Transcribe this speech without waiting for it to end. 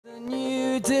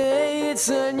day it's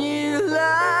a new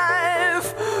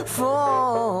life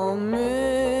for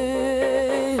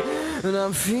me, and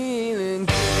I'm feeling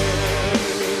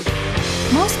good.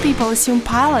 Most people assume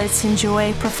pilots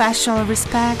enjoy professional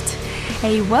respect,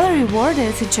 a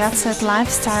well-rewarded jet-set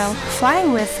lifestyle,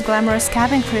 flying with glamorous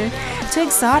cabin crew to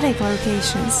exotic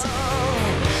locations.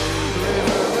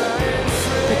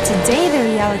 But today the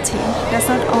reality does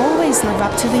not always live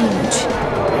up to the image.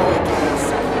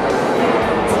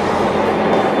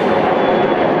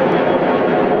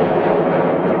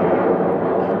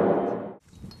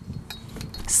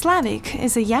 Slavic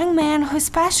is a young man who is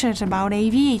passionate about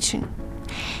aviation.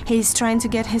 He is trying to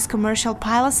get his commercial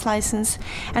pilot's license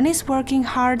and is working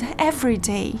hard every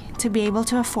day to be able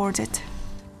to afford it.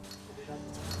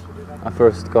 I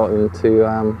first got into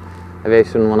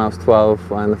aviation when I was 12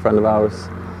 when a friend of ours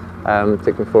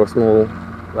took me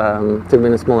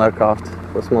in a small aircraft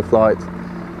for a small flight,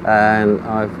 and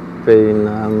I've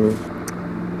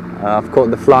caught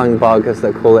the flying bug, as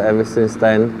they call it, ever since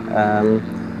then.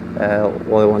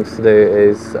 All I wanted to do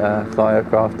is fly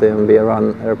aircraft and be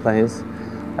around airplanes.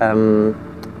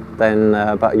 Then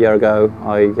about a year ago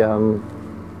I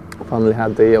finally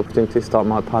had the opportunity to start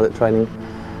my pilot training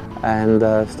and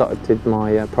started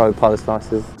my private pilot's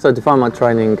license. So to find my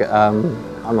training,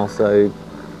 I'm also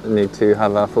need to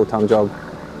have a full-time job,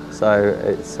 so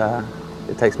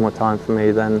it takes more time for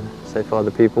me than, say, for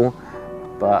other people,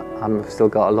 but I've still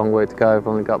got a long way to go. I've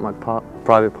only got my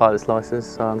private pilot's license,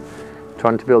 so I'm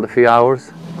trying to build a few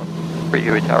hours.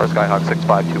 Pre-Huey Tower, Skyhawk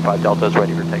 6525 Delta is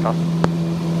ready for takeoff.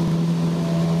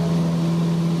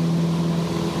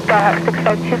 Skyhawk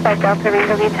 6525 Delta,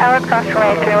 Huey Tower, cross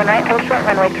runway 31 right, and short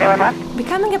runway 31 left.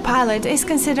 Becoming a pilot is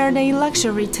considered a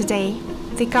luxury today.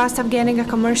 The cost of getting a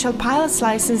commercial pilot's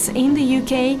license in the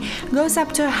UK goes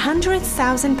up to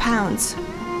 £100,000.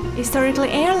 Historically,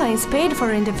 airlines paid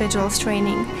for individuals'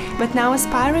 training, but now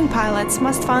aspiring pilots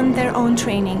must fund their own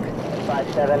training.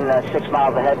 57, 6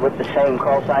 miles ahead with the same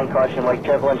call sign, caution wake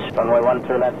turbulence, runway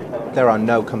 13 left. There are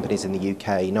no companies in the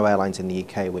UK, no airlines in the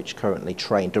UK which currently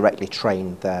directly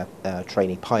train their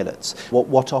trainee pilots.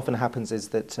 What often happens is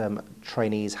that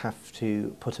trainees have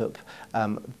to put up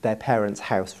their parents'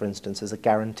 house, for instance, as a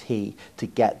guarantee to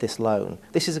get this loan.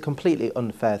 This is a completely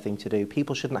unfair thing to do.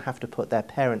 People shouldn't have to put their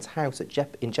parents' house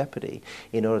in jeopardy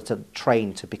in order to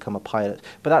train to become a pilot.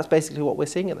 But that's basically what we're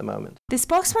seeing at the moment. The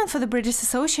spokesman for the British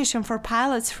Association for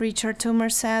Pilots, Richard Toomer,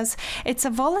 says it's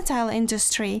a volatile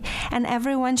industry and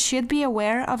everyone should be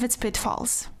aware of its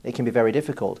pitfalls. It can be very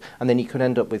difficult, and then you can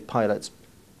end up with pilots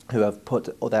who have put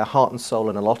their heart and soul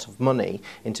and a lot of money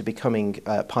into becoming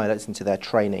pilots, into their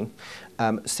training,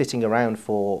 sitting around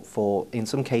for in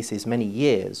some cases many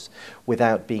years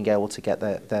without being able to get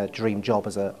their dream job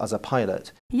as a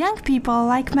pilot. Young people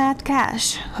like Matt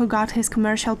Cash, who got his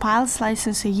commercial pilot's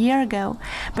license a year ago,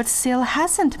 but still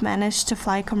hasn't managed to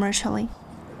fly commercially.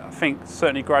 I think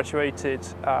certainly graduated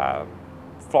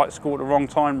flight school at the wrong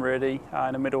time, really,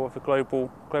 in the middle of a global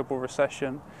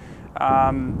recession.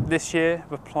 This year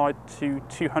I've applied to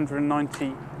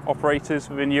 290 operators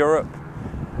within Europe,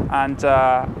 and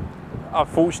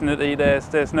unfortunately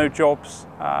there's no jobs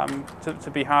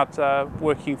to be had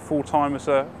working full-time as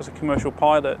a commercial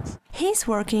pilot. He's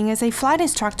working as a flight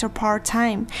instructor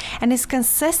part-time and is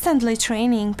consistently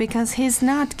training because he's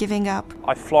not giving up.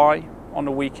 I fly on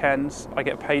the weekends, I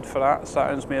get paid for that, so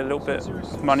that earns me a little bit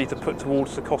of money to put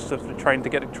towards the cost of the train to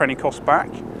get the training costs back.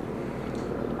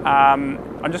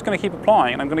 I'm just going to keep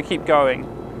applying and I'm going to keep going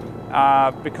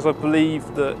because I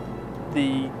believe that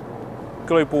the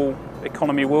global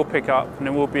economy will pick up and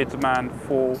there will be a demand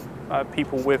for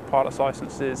people with pilot's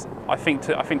licenses. I think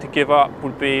to give up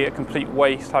would be a complete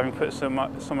waste, having put so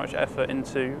much effort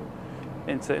into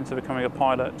becoming a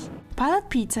pilot. Pilot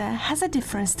Peter has a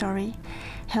different story.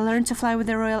 He learned to fly with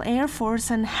the Royal Air Force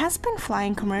and has been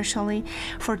flying commercially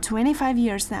for 25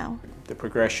 years now. The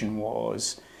progression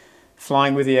was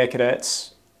flying with the Air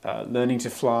Cadets, learning to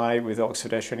fly with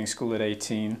Oxford Air Training School at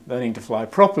 18, learning to fly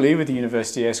properly with the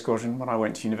University Air Squadron when I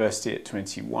went to university at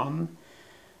 21.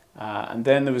 And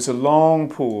then there was a long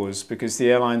pause because the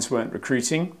airlines weren't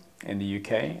recruiting in the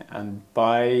UK, and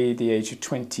by the age of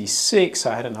 26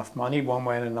 I had enough money one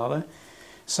way and another,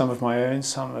 some of my own,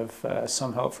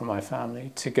 some help from my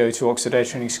family, to go to Oxford Air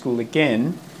Training School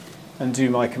again and do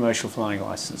my commercial flying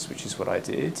license, which is what I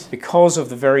did. Because of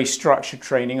the very structured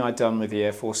training I'd done with the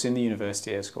Air Force in the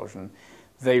University Air Squadron,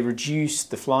 they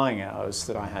reduced the flying hours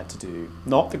that I had to do.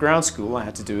 Not the ground school, I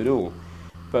had to do it all,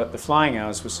 but the flying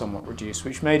hours were somewhat reduced,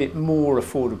 which made it more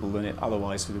affordable than it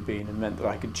otherwise would have been and meant that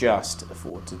I could just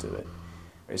afford to do it.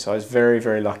 So I was very,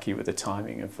 very lucky with the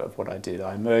timing of what I did.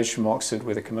 I emerged from Oxford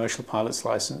with a commercial pilot's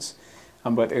license.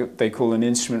 and what they call an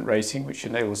instrument rating, which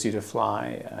enables you to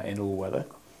fly in all weather.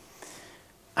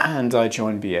 And I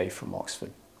joined BA from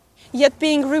Oxford. Yet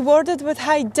being rewarded with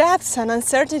high debts and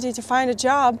uncertainty to find a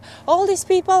job, all these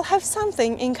people have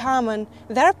something in common,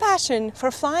 their passion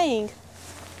for flying.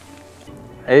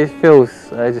 It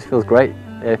just feels great.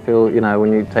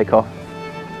 When you take off,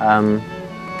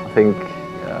 I think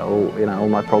all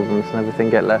my problems and everything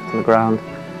get left on the ground,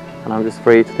 and I'm just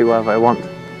free to do whatever I want.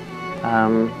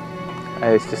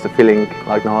 It's just a feeling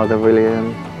like no other, really,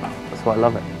 and that's why I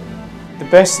love it. The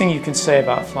best thing you can say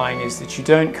about flying is that you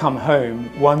don't come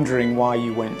home wondering why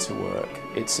you went to work.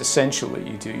 It's essential that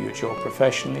you do your job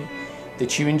professionally,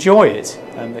 that you enjoy it,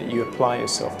 and that you apply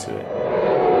yourself to it.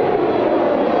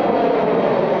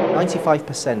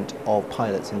 95% of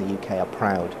pilots in the UK are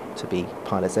proud to be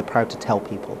pilots. They're proud to tell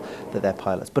people that they're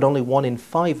pilots, but only 1 in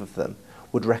 5 of them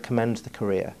would recommend the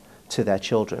career to their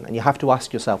children. And you have to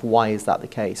ask yourself, why is that the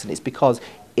case? And it's because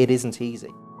it isn't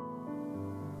easy.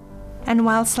 And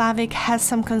while Slavic has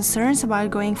some concerns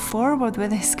about going forward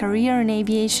with his career in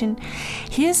aviation,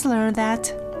 he has learned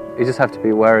that you just have to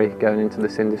be wary going into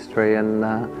this industry, and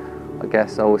I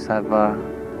guess always have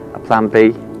a plan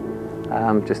B,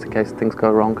 just in case things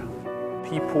go wrong.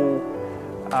 People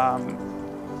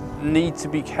need to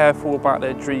be careful about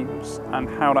their dreams and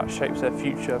how that shapes their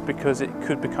future, because it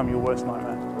could become your worst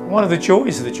nightmare. One of the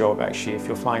joys of the job, actually, if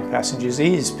you're flying passengers,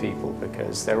 is people,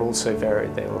 because they're all so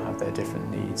varied. They all have their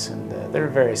different needs, and there are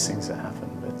various things that happen.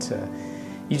 But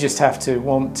you just have to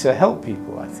want to help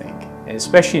people, I think,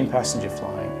 especially in passenger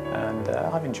flying. And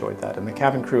I've enjoyed that. And the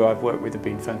cabin crew I've worked with have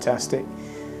been fantastic,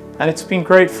 and it's been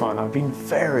great fun. I've been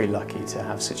very lucky to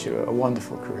have such a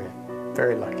wonderful career.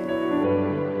 Very lucky.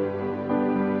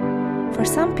 for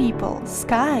some people,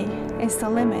 sky is the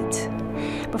limit.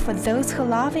 But for those who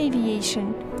love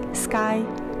aviation, sky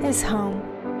is home.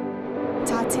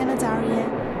 Tatiana, Darie,